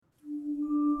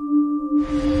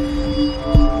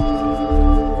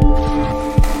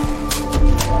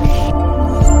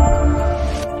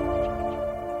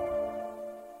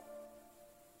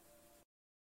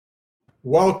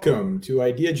Welcome to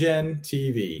IdeaGen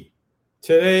TV.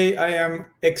 Today I am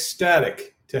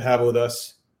ecstatic to have with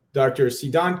us Dr.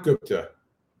 Sidhant Gupta,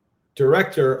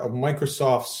 Director of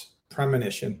Microsoft's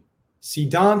Premonition.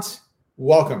 Sidhant,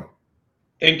 welcome.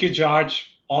 Thank you,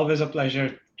 George. Always a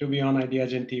pleasure to be on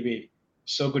IdeaGen TV.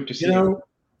 So good to You see you. know,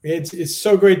 it's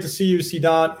so great to see you,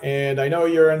 Sidhant, and I know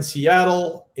you're in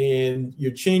Seattle and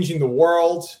you're changing the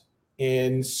world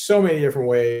in so many different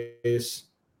ways.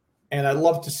 And I'd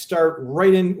love to start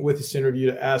right in with this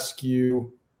interview to ask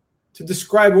you to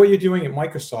describe what you're doing at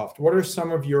Microsoft. What are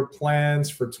some of your plans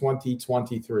for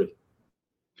 2023?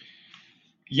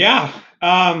 Yeah,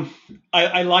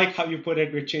 I like how you put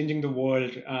it. We're changing the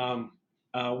world.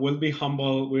 We'll be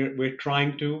humble. We're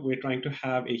trying to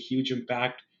have a huge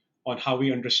impact on how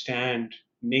we understand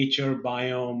nature,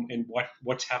 biome, and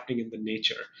what's happening in the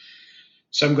nature.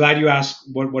 So I'm glad you asked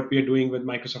what we are doing with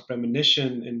Microsoft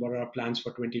Premonition and what are our plans for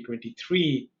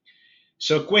 2023.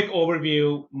 So, quick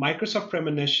overview: Microsoft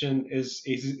Premonition is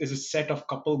a set of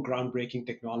couple groundbreaking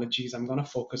technologies. I'm going to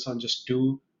focus on just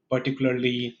two,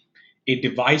 particularly a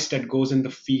device that goes in the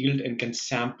field and can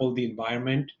sample the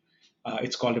environment.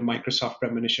 It's called a Microsoft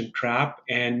Premonition Trap,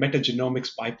 and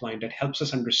metagenomics pipeline that helps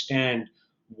us understand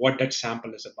what that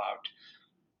sample is about.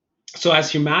 So, as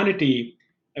humanity,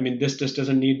 I mean, this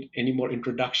doesn't need any more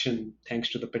introduction thanks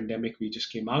to the pandemic we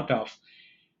just came out of.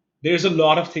 There's a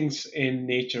lot of things in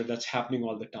nature that's happening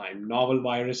all the time: novel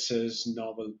viruses,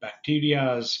 novel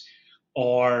bacterias,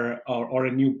 or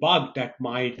a new bug that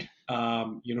might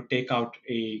take out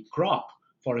a crop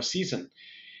for a season.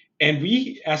 And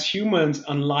we as humans,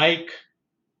 unlike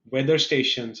weather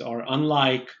stations or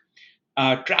unlike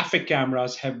traffic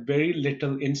cameras, have very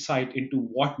little insight into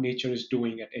what nature is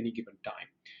doing at any given time.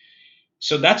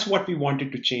 So that's what we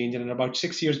wanted to change. And about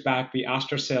 6 years back, we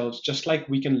asked ourselves, just like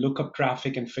we can look up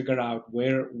traffic and figure out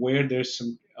where there's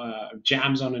some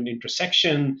jams on an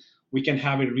intersection, we can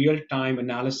have a real-time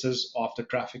analysis of the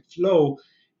traffic flow.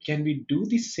 Can we do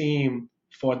the same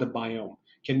for the biome?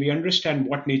 Can we understand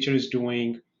what nature is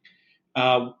doing?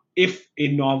 If a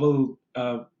novel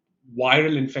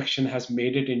viral infection has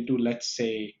made it into, let's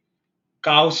say,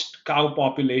 cow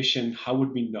population, how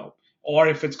would we know? Or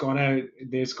if there's gonna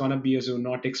be a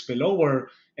zoonotic spillover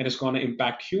and it's gonna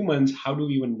impact humans, how do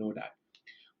we even know that?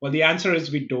 Well, the answer is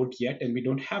we don't yet, and we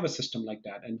don't have a system like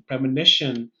that. And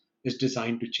premonition is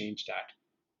designed to change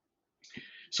that.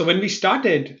 So when we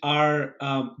started, our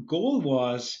goal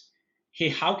was, hey,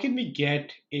 how can we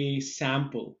get a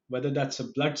sample, whether that's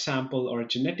a blood sample or a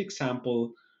genetic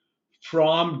sample,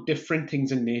 from different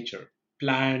things in nature: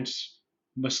 plants,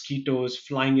 mosquitoes,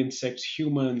 flying insects,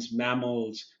 humans,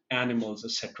 mammals, animals,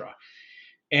 etc.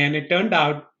 And it turned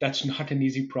out that's not an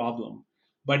easy problem.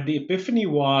 But the epiphany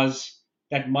was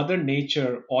that Mother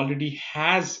Nature already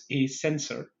has a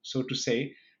sensor, so to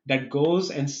say, that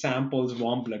goes and samples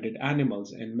warm blooded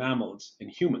animals and mammals and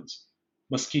humans,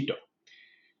 mosquito.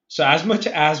 So, as much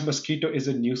as mosquito is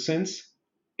a nuisance,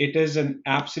 it is an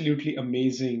absolutely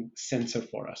amazing sensor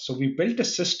for us. So, we built a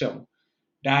system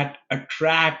that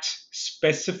attracts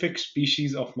specific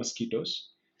species of mosquitoes.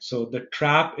 So, the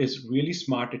trap is really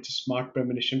smart. It's a smart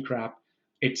premonition trap.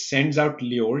 It sends out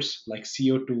lures like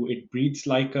CO2. It breathes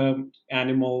like an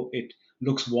animal. It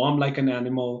looks warm like an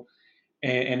animal.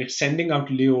 And it's sending out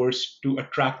lures to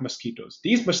attract mosquitoes.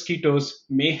 These mosquitoes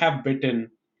may have bitten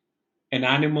an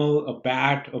animal, a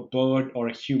bat, a bird, or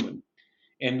a human.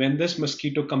 And when this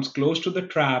mosquito comes close to the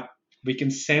trap, we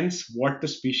can sense what the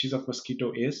species of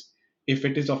mosquito is. If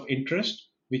it is of interest,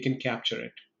 we can capture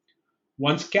it.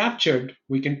 Once captured,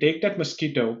 we can take that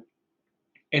mosquito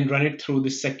and run it through the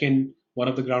second one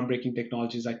of the groundbreaking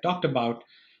technologies I talked about,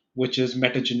 which is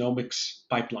metagenomics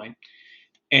pipeline.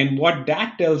 And what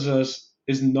that tells us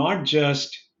is not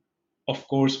just, of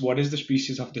course, what is the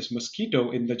species of this mosquito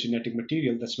in the genetic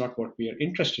material. That's not what we are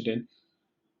interested in,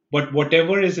 but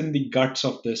whatever is in the guts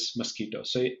of this mosquito.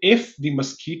 So if the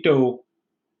mosquito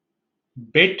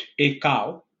bit a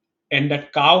cow and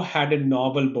that cow had a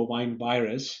novel bovine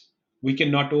virus, we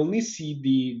can not only see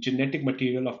the genetic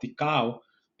material of the cow,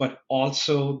 but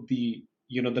also the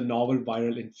novel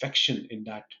viral infection in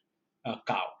that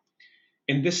cow.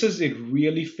 And this is a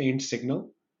really faint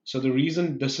signal. So the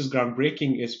reason this is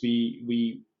groundbreaking is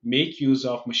we make use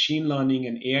of machine learning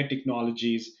and AI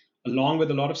technologies along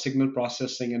with a lot of signal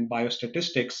processing and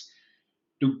biostatistics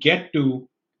to get to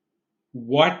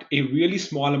what a really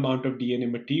small amount of DNA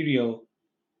material,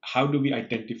 how do we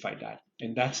identify that?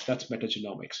 And that's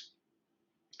metagenomics.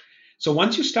 So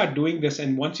once you start doing this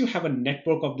and once you have a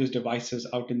network of these devices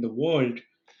out in the world,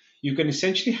 you can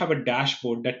essentially have a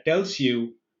dashboard that tells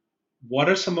you what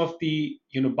are some of the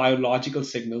biological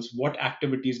signals, what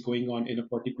activity is going on in a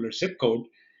particular zip code.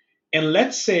 And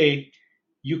let's say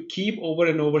you keep over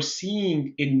and over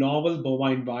seeing a novel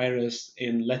bovine virus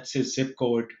in, let's say, zip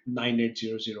code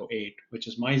 98008, which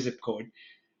is my zip code.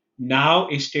 Now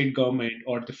a state government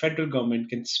or the federal government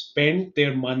can spend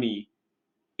their money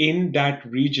in that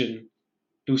region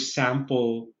to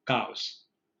sample cows,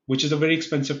 which is a very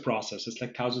expensive process. It's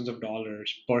like thousands of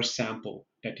dollars per sample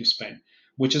that you spend,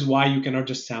 which is why you cannot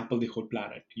just sample the whole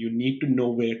planet. You need to know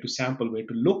where to sample, where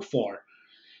to look for.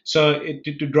 So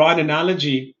to draw an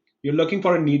analogy, you're looking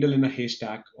for a needle in a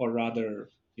haystack, or rather,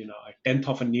 a tenth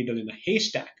of a needle in a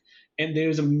haystack, and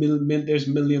there's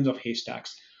millions of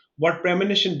haystacks. What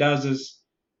premonition does is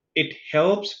it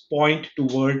helps point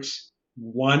towards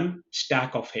one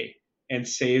stack of hay and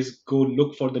says, go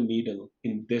look for the needle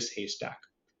in this haystack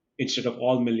instead of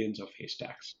all millions of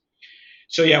haystacks.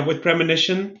 So yeah, with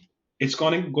premonition, it's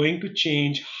going to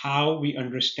change how we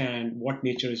understand what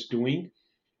nature is doing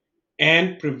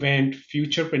and prevent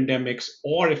future pandemics,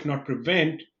 or if not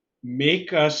prevent,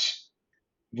 make us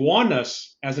warn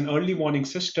us as an early warning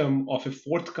system of a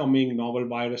forthcoming novel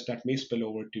virus that may spill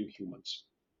over to humans.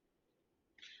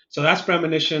 So that's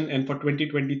premonition. And for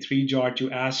 2023, George, you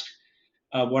asked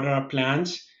what are our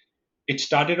plans. It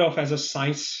started off as a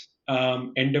science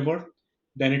endeavor,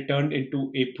 then it turned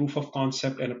into a proof of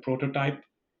concept and a prototype.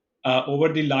 Over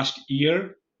the last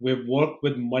year, we've worked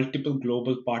with multiple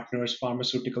global partners,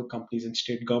 pharmaceutical companies, and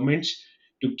state governments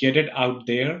to get it out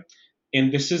there.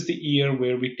 And this is the year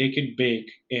where we take it big,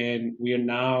 and we are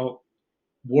now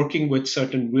working with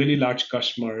certain really large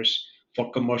customers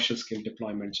for commercial scale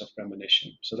deployments of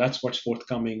premonition. So that's what's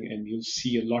forthcoming, and you'll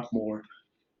see a lot more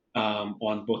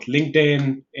on both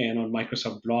LinkedIn and on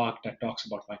Microsoft blog that talks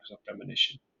about Microsoft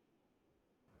Premonition.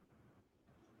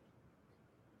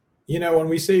 When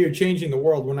we say you're changing the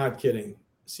world, we're not kidding,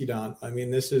 Sidhant. I mean,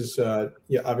 this is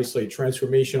obviously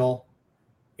transformational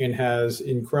and has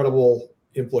incredible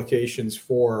implications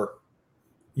for,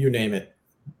 you name it,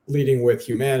 leading with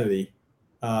humanity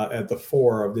at the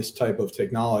fore of this type of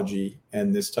technology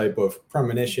and this type of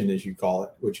premonition, as you call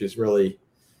it, which is really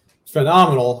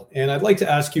phenomenal. And I'd like to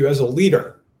ask you, as a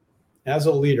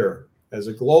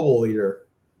global leader,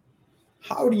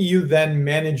 how do you then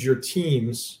manage your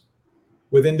teams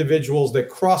with individuals that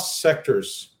cross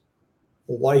sectors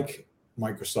like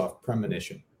Microsoft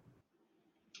Premonition?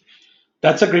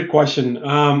 That's a great question.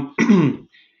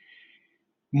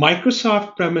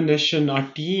 Microsoft Premonition, our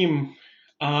team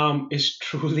is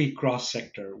truly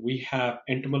cross-sector. We have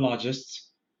entomologists,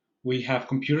 we have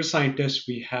computer scientists,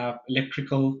 we have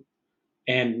electrical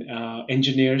and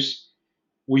engineers,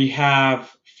 we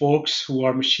have folks who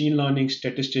are machine learning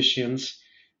statisticians,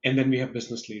 and then we have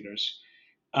business leaders.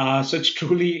 So it's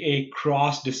truly a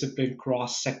cross-discipline,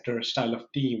 cross-sector style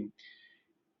of team.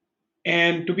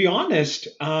 And to be honest,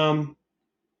 I'm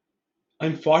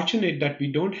fortunate that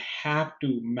we don't have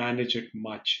to manage it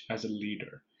much as a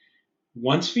leader.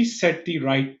 Once we set the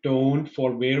right tone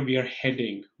for where we are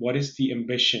heading, what is the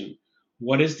ambition,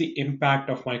 what is the impact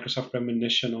of Microsoft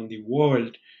Premonition on the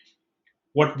world,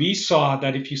 what we saw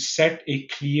that if you set a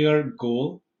clear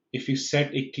goal, if you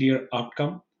set a clear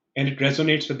outcome, and it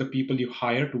resonates with the people you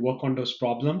hire to work on those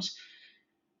problems,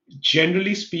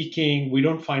 generally speaking, we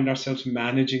don't find ourselves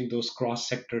managing those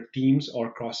cross-sector teams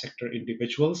or cross-sector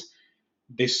individuals.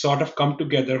 They sort of come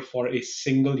together for a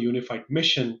single unified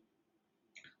mission,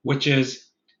 which is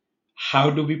how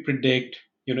do we predict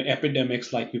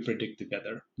epidemics like we predict the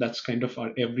weather. That's kind of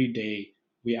our everyday,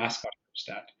 we ask ourselves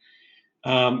that.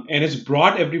 And it's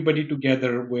brought everybody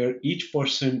together where each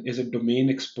person is a domain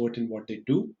expert in what they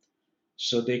do.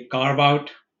 So they carve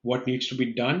out what needs to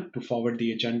be done to forward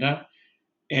the agenda.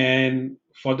 And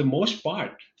for the most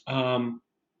part,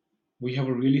 we have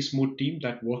a really smooth team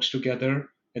that works together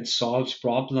and solves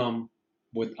problem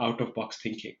with out-of-box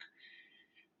thinking.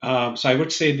 So I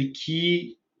would say the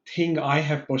key thing I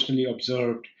have personally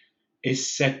observed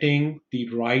is setting the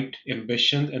right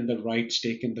ambition and the right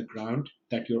stake in the ground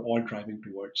that you're all driving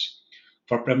towards.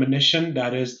 For Premonition,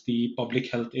 that is the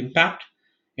public health impact.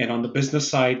 And on the business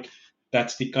side,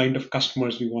 that's the kind of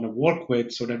customers we want to work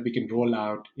with so that we can roll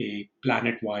out a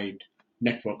planet-wide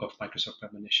network of Microsoft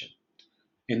Premonition.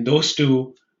 And those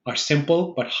two are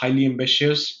simple but highly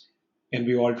ambitious, and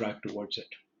we all drive towards it.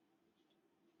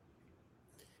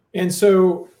 And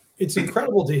so it's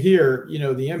incredible to hear,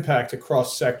 the impact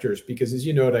across sectors, because as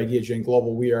you know, at IdeaGen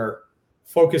Global, we are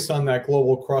focused on that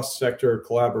global cross-sector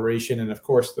collaboration and, of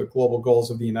course, the global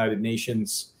goals of the United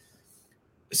Nations.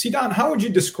 Sidhant, how would you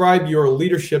describe your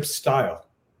leadership style?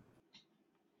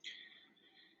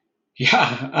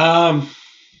 Yeah,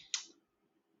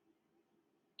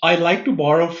 I like to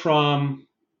borrow from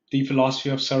the philosophy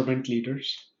of servant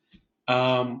leaders.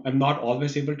 I'm not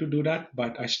always able to do that,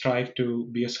 but I strive to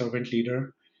be a servant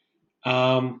leader.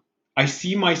 Um, I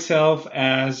see myself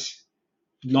as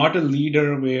not a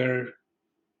leader where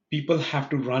people have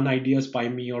to run ideas by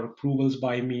me or approvals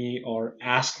by me or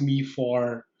ask me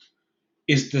for,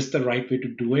 is this the right way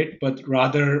to do it, but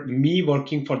rather me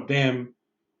working for them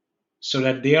so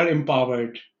that they are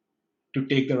empowered to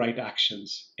take the right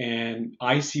actions. And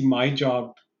I see my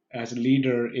job as a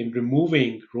leader in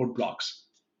removing roadblocks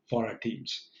for our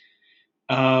teams.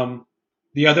 Um,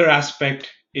 the other aspect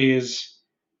is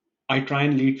I try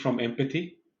and lead from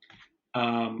empathy.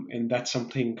 And that's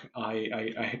something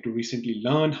I had to recently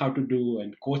learn how to do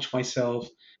and coach myself.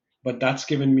 But that's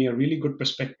given me a really good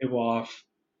perspective of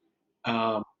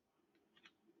um,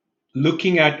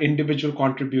 looking at individual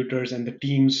contributors and the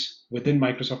teams within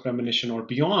Microsoft Premonition or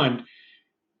beyond,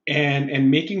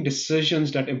 and making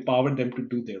decisions that empower them to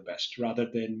do their best rather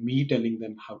than me telling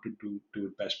them how to do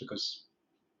it best, because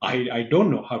I don't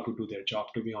know how to do their job,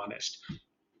 to be honest.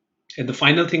 And the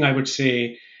final thing I would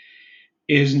say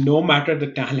is no matter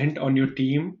the talent on your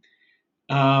team,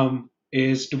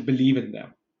 is to believe in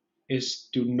them, is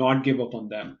to not give up on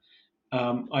them.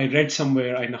 I read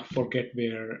somewhere, I now forget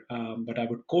where, but I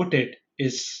would quote it,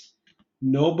 is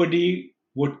nobody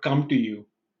would come to you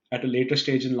at a later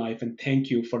stage in life and thank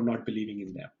you for not believing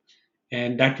in them.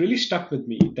 And that really stuck with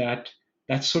me, that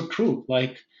that's so true.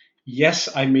 Like, yes,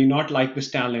 I may not like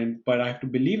this talent, but I have to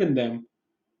believe in them,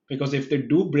 because if they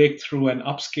do break through and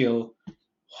upskill,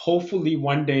 hopefully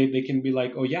one day they can be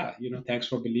like, oh yeah, thanks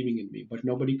for believing in me. But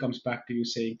nobody comes back to you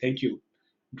saying thank you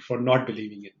for not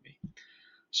believing in me.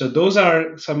 So those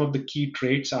are some of the key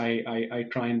traits I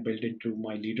try and build into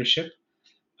my leadership.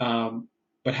 Um,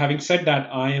 but having said that,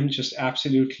 I am just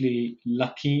absolutely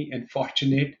lucky and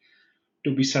fortunate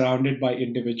to be surrounded by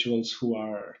individuals who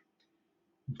are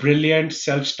brilliant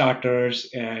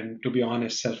self-starters and, to be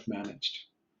honest, self-managed.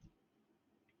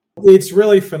 It's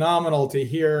really phenomenal to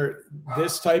hear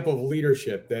this type of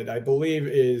leadership that I believe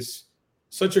is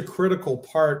such a critical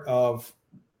part of,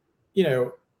 you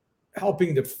know,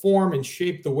 helping to form and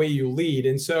shape the way you lead.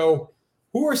 And so,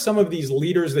 who are some of these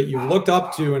leaders that you've looked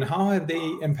up to and how have they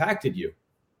impacted you?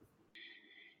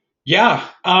 Yeah,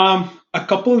 a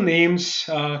couple names,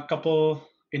 a couple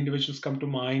individuals come to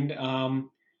mind.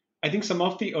 I think some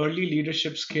of the early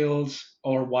leadership skills,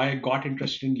 or why I got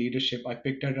interested in leadership, I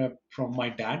picked it up from my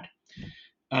dad.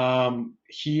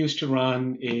 He used to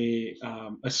run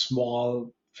a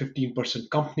small 15%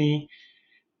 company,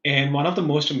 and one of the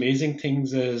most amazing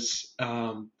things is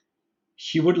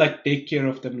he would like take care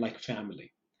of them like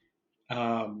family.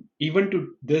 Even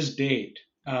to this date,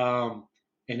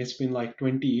 and it's been like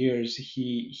 20 years,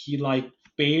 he like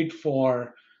paid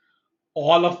for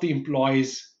all of the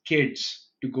employees' kids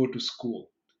to go to school.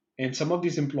 And some of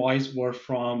these employees were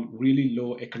from really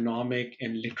low economic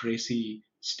and literacy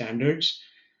standards.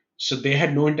 So they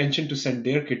had no intention to send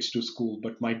their kids to school.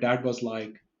 But my dad was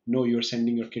like, no, you're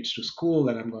sending your kids to school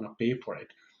and I'm going to pay for it.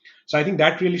 So I think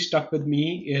that really stuck with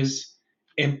me, is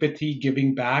empathy,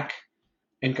 giving back,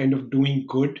 and kind of doing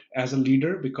good as a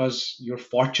leader, because you're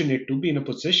fortunate to be in a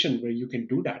position where you can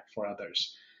do that for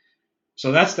others.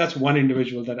 So that's one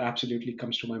individual that absolutely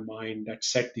comes to my mind that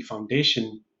set the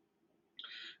foundation.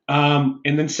 And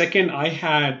then second, I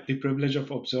had the privilege of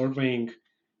observing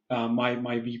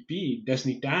my VP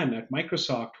Desni Tan at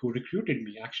Microsoft, who recruited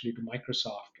me actually to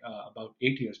Microsoft about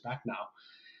 8 years back now.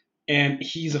 And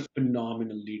he's a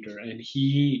phenomenal leader, and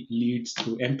he leads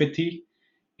through empathy,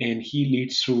 and he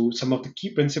leads through some of the key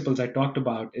principles I talked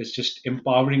about, is just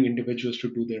empowering individuals to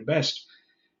do their best.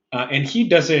 And he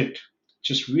does it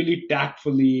just really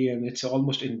tactfully, and it's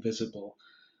almost invisible.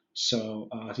 So,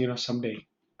 someday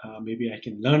maybe I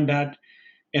can learn that.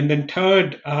 And then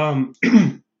third,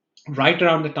 right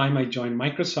around the time I joined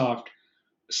Microsoft,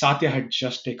 Satya had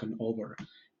just taken over.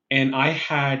 And I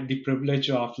had the privilege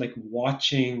of like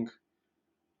watching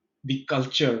the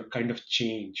culture kind of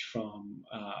change from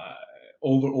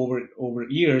over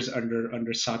years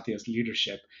under Satya's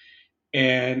leadership.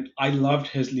 And I loved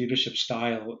his leadership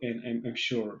style, and I'm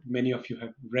sure many of you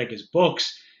have read his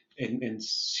books and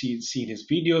seen his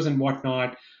videos and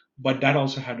whatnot. But that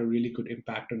also had a really good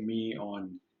impact on me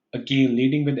on, again,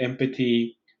 leading with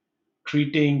empathy,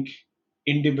 treating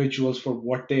individuals for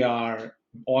what they are,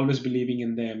 always believing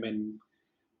in them,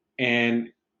 and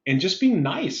and just being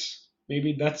nice.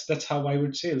 Maybe that's how I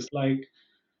would say it. It's like,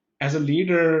 as a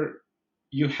leader,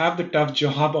 you have the tough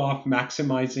job of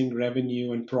maximizing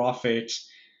revenue and profits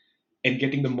and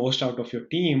getting the most out of your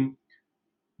team,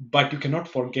 but you cannot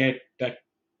forget that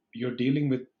you're dealing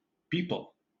with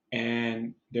people.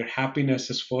 and their happiness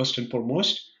is first and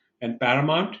foremost and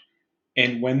paramount.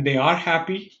 And when they are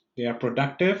happy, they are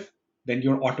productive, then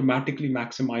you're automatically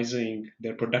maximizing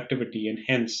their productivity and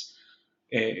hence,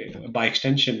 by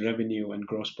extension, revenue and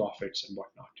gross profits and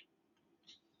whatnot.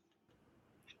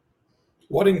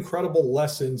 What incredible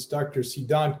lessons, Dr.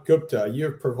 Sidhant Gupta, you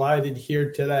have provided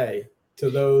here today to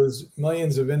those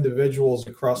millions of individuals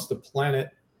across the planet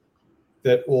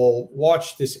that will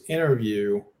watch this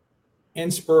interview.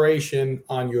 Inspiration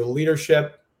on your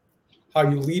leadership, how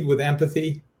you lead with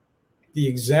empathy, the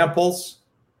examples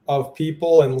of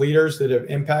people and leaders that have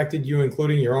impacted you,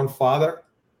 including your own father,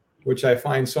 which I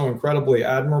find so incredibly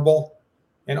admirable,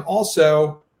 and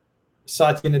also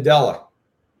Satya Nadella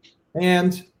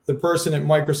and the person at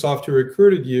Microsoft who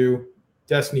recruited you,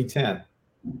 Destiny 10.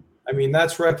 I mean,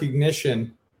 that's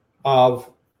recognition of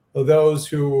those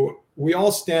who we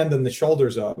all stand on the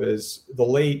shoulders of, as the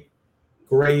late,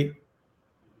 great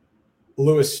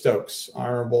Louis Stokes,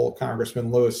 Honorable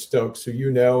Congressman Louis Stokes, who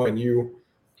you know and you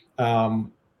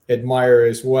admire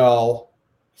as well.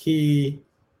 He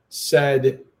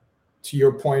said, to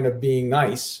your point of being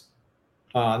nice,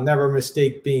 never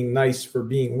mistake being nice for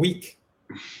being weak.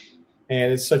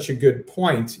 And it's such a good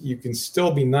point. You can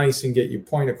still be nice and get your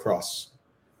point across.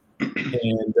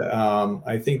 And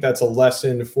I think that's a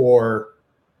lesson for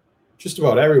just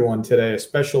about everyone today,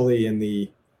 especially in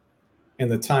the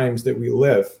times that we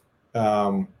live,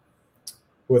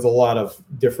 with a lot of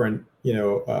different,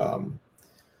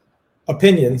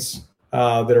 opinions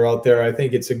that are out there. I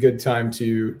think it's a good time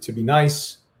to be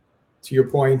nice, to your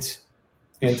point,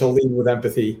 and to lead with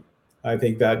empathy. I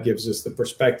think that gives us the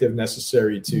perspective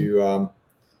necessary to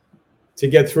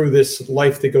get through this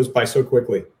life that goes by so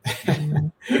quickly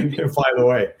and fly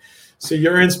away. So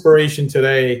your inspiration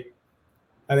today,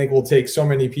 I think, will take so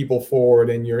many people forward,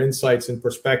 and your insights and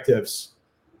perspectives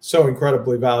so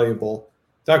incredibly valuable.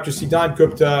 Dr. Sidhant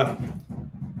Gupta,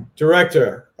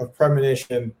 Director of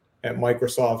Premonition at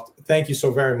Microsoft, thank you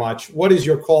so very much. What is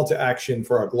your call to action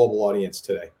for our global audience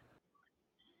today?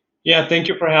 Yeah, thank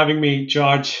you for having me,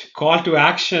 George. Call to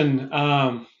action.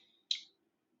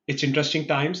 It's interesting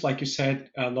times, like you said,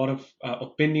 a lot of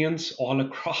opinions all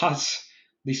across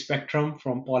the spectrum,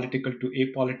 from political to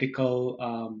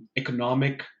apolitical,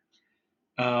 economic.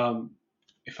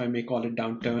 If I may call it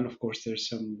downturn, of course, there's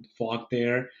some fog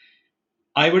there.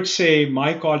 I would say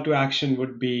my call to action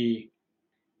would be,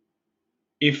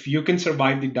 if you can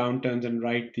survive the downturns and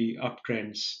ride the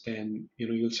uptrends, then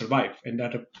you'll survive. And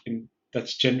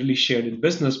that's generally shared in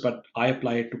business, but I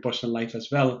apply it to personal life as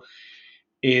well,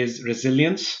 is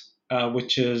resilience,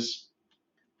 which is,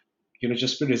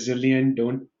 just be resilient.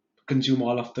 Don't consume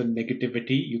all of the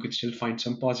negativity. You can still find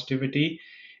some positivity.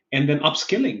 And then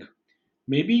upskilling.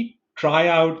 Maybe try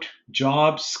out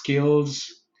jobs,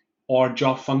 skills, or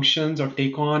job functions, or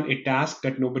take on a task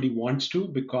that nobody wants to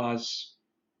because,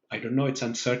 I don't know, it's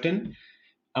uncertain.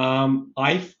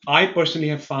 I personally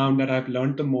have found that I've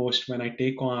learned the most when I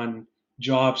take on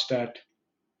jobs that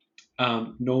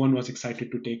no one was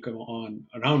excited to take on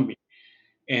around me.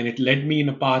 And it led me in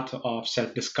a path of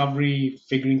self-discovery,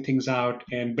 figuring things out,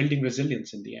 and building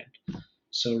resilience in the end.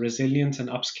 So resilience and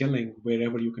upskilling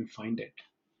wherever you can find it,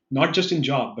 not just in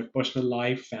job, but personal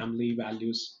life, family,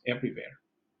 values, everywhere.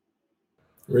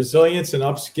 Resilience and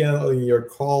upskilling, your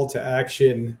call to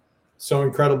action, so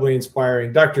incredibly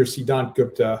inspiring. Dr. Sidhant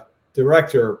Gupta,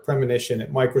 Director of Premonition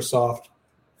at Microsoft,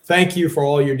 thank you for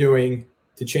all you're doing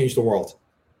to change the world.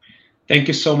 Thank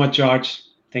you so much, George.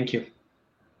 Thank you.